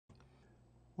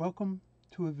Welcome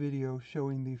to a video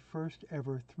showing the first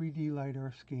ever 3D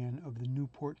LiDAR scan of the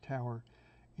Newport Tower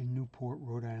in Newport,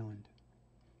 Rhode Island.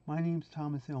 My name's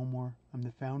Thomas Elmore. I'm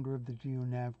the founder of the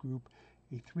GeoNAV Group,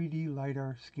 a 3D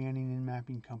LiDAR scanning and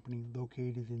mapping company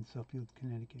located in Suffield,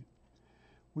 Connecticut.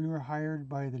 We were hired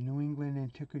by the New England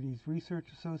Antiquities Research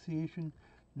Association,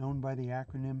 known by the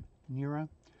acronym NERA,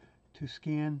 to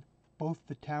scan both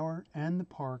the tower and the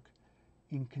park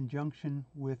in conjunction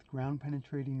with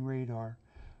ground-penetrating radar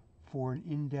for an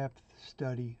in-depth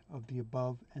study of the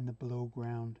above and the below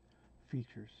ground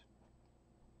features.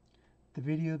 The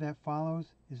video that follows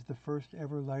is the first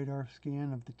ever LiDAR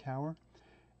scan of the tower,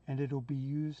 and it'll be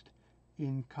used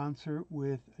in concert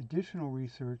with additional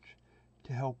research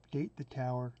to help date the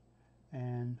tower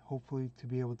and hopefully to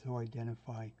be able to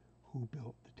identify who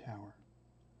built the tower.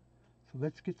 So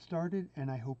let's get started, and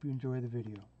I hope you enjoy the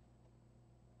video.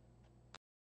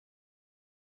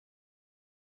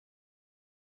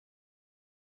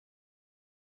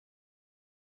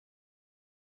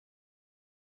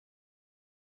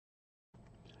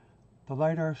 The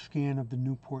LiDAR scan of the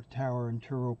Newport Tower in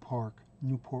Touro Park,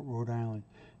 Newport, Rhode Island,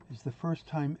 is the first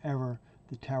time ever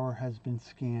the tower has been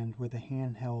scanned with a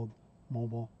handheld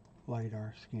mobile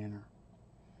LiDAR scanner.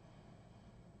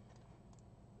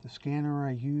 The scanner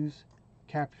I use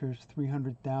captures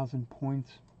 300,000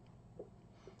 points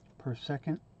per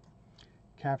second,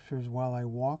 captures while I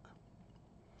walk.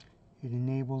 It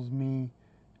enables me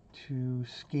to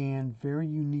scan very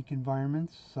unique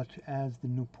environments such as the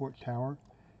Newport Tower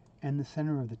and the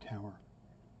center of the tower.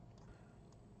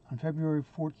 On February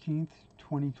 14th,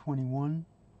 2021,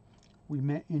 we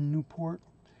met in Newport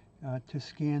to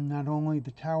scan not only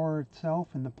the tower itself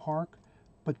and the park,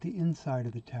 but the inside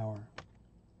of the tower.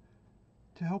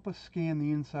 To help us scan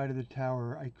the inside of the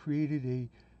tower, I created a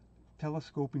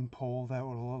telescoping pole that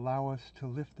will allow us to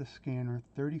lift the scanner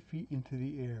 30 feet into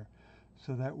the air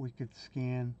so that we could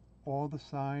scan all the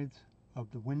sides of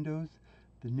the windows,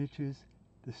 the niches,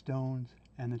 the stones,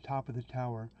 and the top of the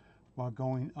tower while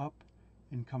going up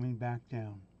and coming back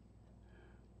down.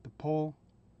 The pole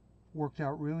worked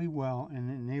out really well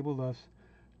and enabled us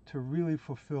to really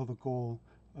fulfill the goal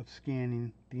of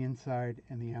scanning the inside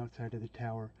and the outside of the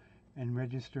tower and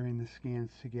registering the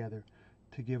scans together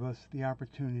to give us the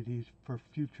opportunities for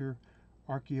future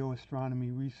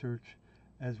archaeoastronomy research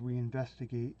as we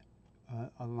investigate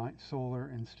solar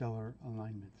and stellar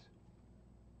alignments.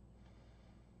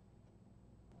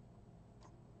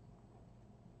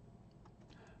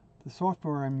 The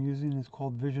software I'm using is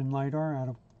called Vision LiDAR out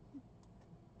of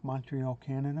Montreal,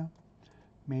 Canada,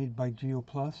 made by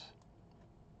GeoPlus.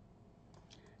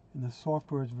 And the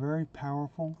software is very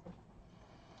powerful.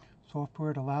 Software,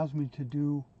 it allows me to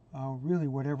do really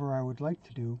whatever I would like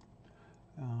to do,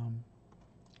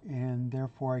 and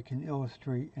therefore I can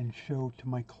illustrate and show to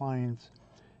my clients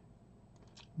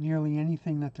nearly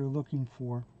anything that they're looking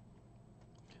for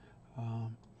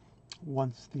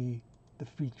once the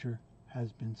feature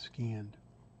has been scanned.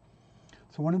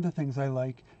 So one of the things I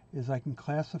like is I can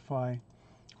classify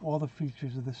all the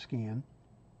features of the scan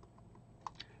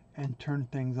and turn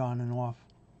things on and off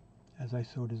as I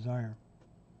so desire.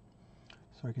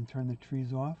 So I can turn the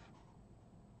trees off.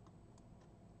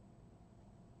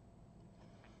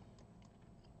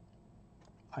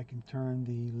 I can turn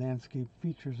the landscape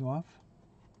features off.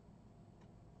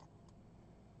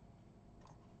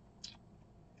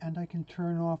 And I can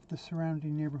turn off the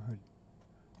surrounding neighborhood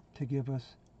to give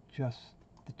us just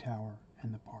the tower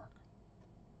and the park.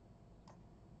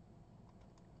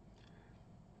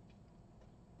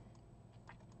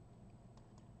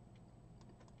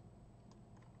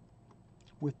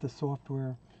 With the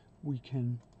software, we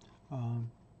can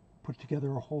put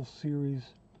together a whole series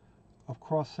of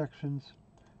cross sections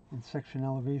and section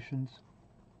elevations.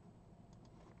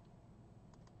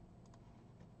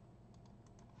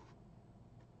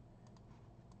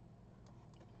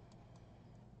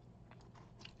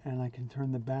 And I can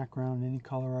turn the background any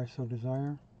color I so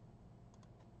desire.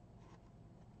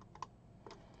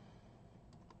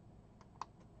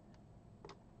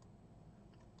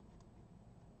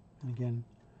 And again,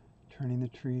 turning the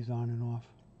trees on and off,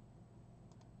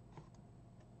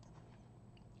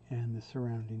 and the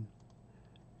surrounding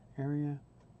area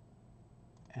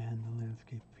and the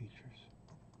landscape features.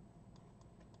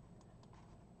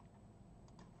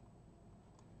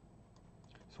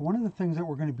 So one of the things that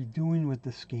we're going to be doing with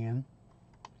the scan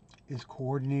is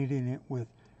coordinating it with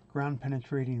ground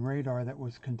penetrating radar that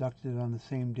was conducted on the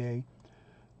same day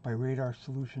by Radar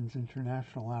Solutions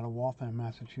International out of Waltham,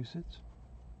 Massachusetts.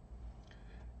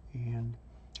 And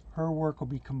her work will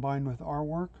be combined with our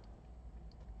work,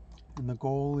 and the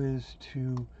goal is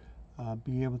to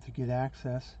be able to get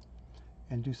access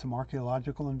and do some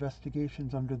archaeological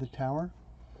investigations under the tower,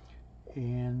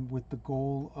 and with the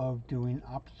goal of doing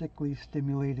optically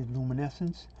stimulated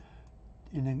luminescence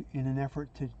in an effort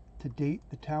to date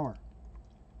the tower.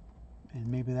 And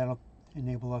maybe that'll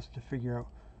enable us to figure out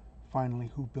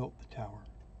finally who built the tower.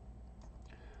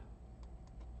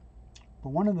 But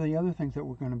one of the other things that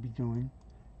we're going to be doing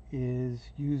is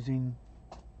using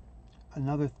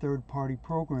another third-party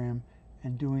program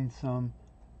and doing some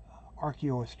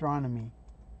archaeoastronomy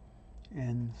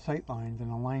and sightlines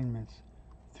and alignments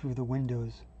through the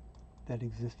windows that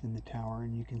exist in the tower.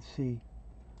 And you can see,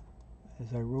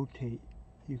 as I rotate,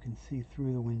 you can see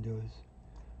through the windows,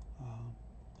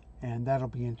 and that'll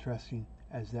be interesting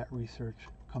as that research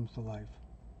comes to life.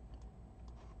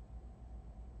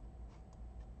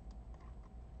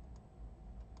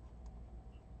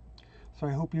 So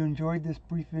I hope you enjoyed this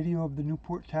brief video of the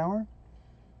Newport Tower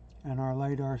and our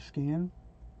LiDAR scan.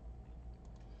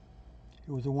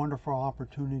 It was a wonderful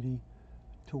opportunity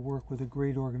to work with a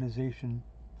great organization,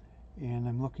 and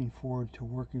I'm looking forward to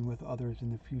working with others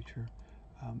in the future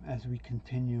as we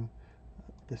continue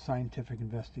the scientific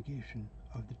investigation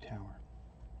of the tower.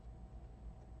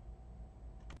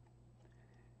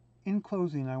 In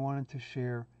closing, I wanted to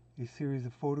share a series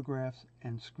of photographs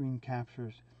and screen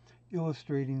captures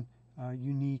illustrating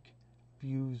unique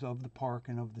views of the park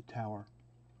and of the tower.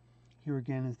 Here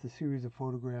again is the series of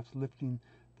photographs lifting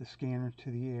the scanner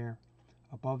to the air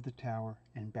above the tower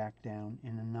and back down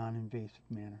in a non-invasive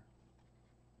manner.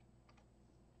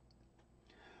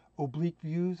 Oblique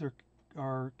views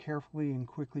are carefully and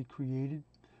quickly created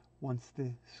once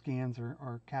the scans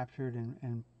are captured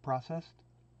and processed.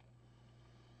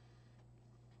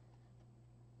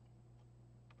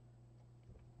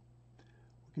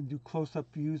 We can do close-up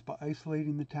views by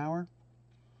isolating the tower.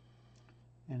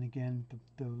 And again,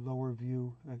 the lower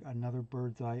view, another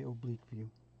bird's eye oblique view.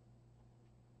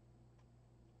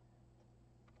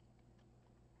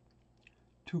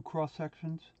 Two cross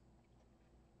sections.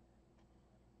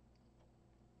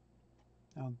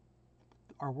 Now,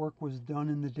 our work was done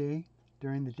in the day,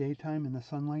 during the daytime in the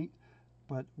sunlight,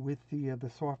 but with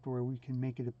the software we can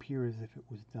make it appear as if it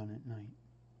was done at night.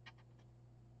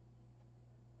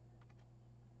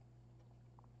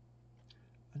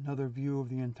 Another view of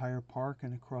the entire park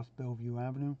and across Bellevue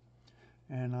Avenue,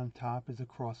 and on top is a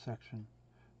cross section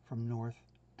from north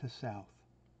to south.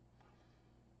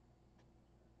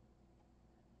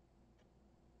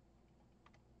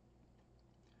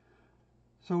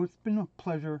 So it's been a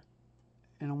pleasure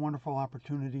and a wonderful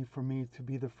opportunity for me to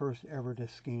be the first ever to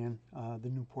scan the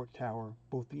Newport Tower,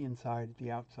 both the inside and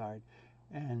the outside,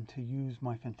 and to use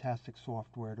my fantastic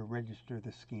software to register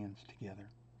the scans together.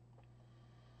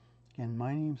 Again,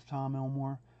 my name's Tom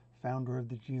Elmore, founder of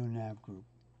the GeoNAV group.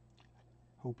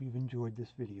 Hope you've enjoyed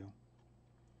this video.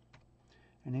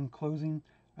 And in closing,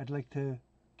 I'd like to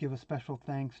give a special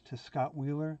thanks to Scott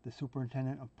Wheeler, the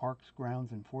Superintendent of Parks,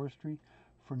 Grounds, and Forestry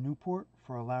for Newport,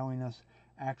 for allowing us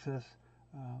access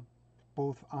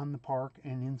both on the park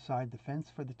and inside the fence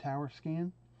for the tower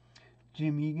scan.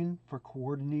 Jim Egan for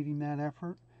coordinating that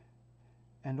effort,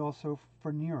 and also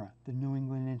for NERA, the New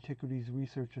England Antiquities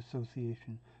Research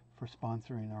Association, for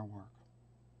sponsoring our work.